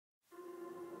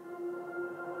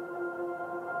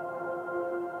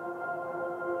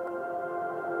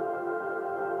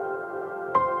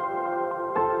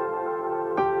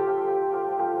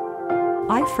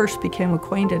I first became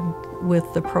acquainted with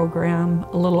the program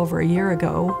a little over a year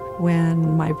ago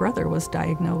when my brother was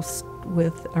diagnosed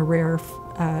with a rare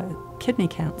kidney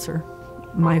cancer.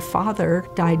 My father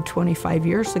died 25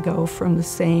 years ago from the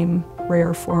same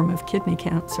rare form of kidney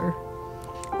cancer.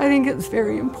 I think it's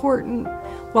very important,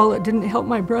 while it didn't help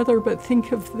my brother, but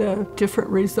think of the different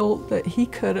result that he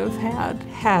could have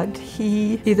had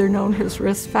he either known his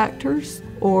risk factors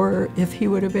or if he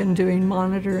would have been doing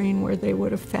monitoring where they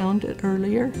would have found it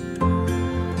earlier.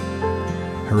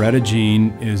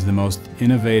 HerediGene is the most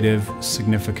innovative,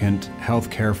 significant,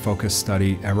 healthcare-focused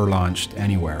study ever launched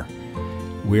anywhere.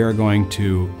 We are going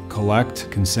to collect,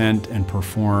 consent, and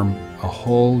perform a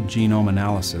whole genome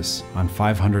analysis on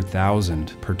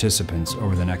 500,000 participants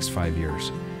over the next 5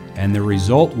 years. And the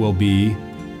result will be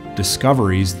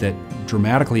discoveries that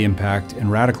dramatically impact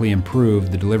and radically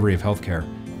improve the delivery of healthcare.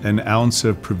 An ounce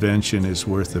of prevention is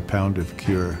worth a pound of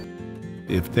cure.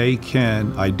 If they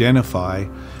can identify,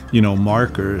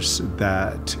 markers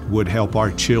that would help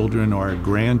our children or our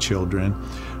grandchildren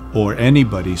or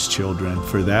anybody's children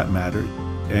for that matter,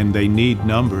 and they need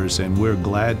numbers, and we're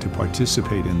glad to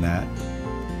participate in that.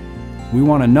 We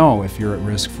want to know if you're at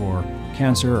risk for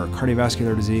cancer or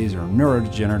cardiovascular disease or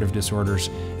neurodegenerative disorders,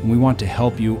 and we want to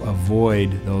help you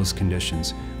avoid those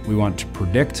conditions. We want to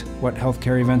predict what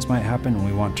healthcare events might happen, and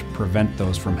we want to prevent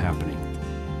those from happening.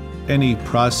 Any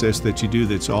process that you do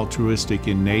that's altruistic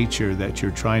in nature, that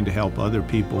you're trying to help other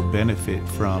people benefit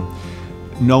from,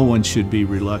 no one should be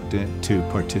reluctant to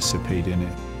participate in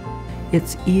it.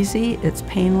 It's easy, it's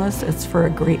painless, it's for a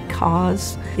great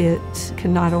cause. It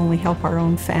can not only help our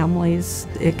own families,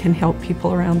 it can help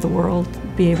people around the world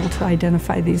be able to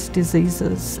identify these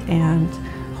diseases, and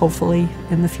hopefully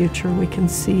in the future we can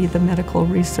see the medical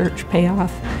research pay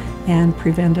off and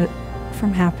prevent it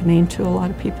from happening to a lot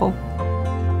of people.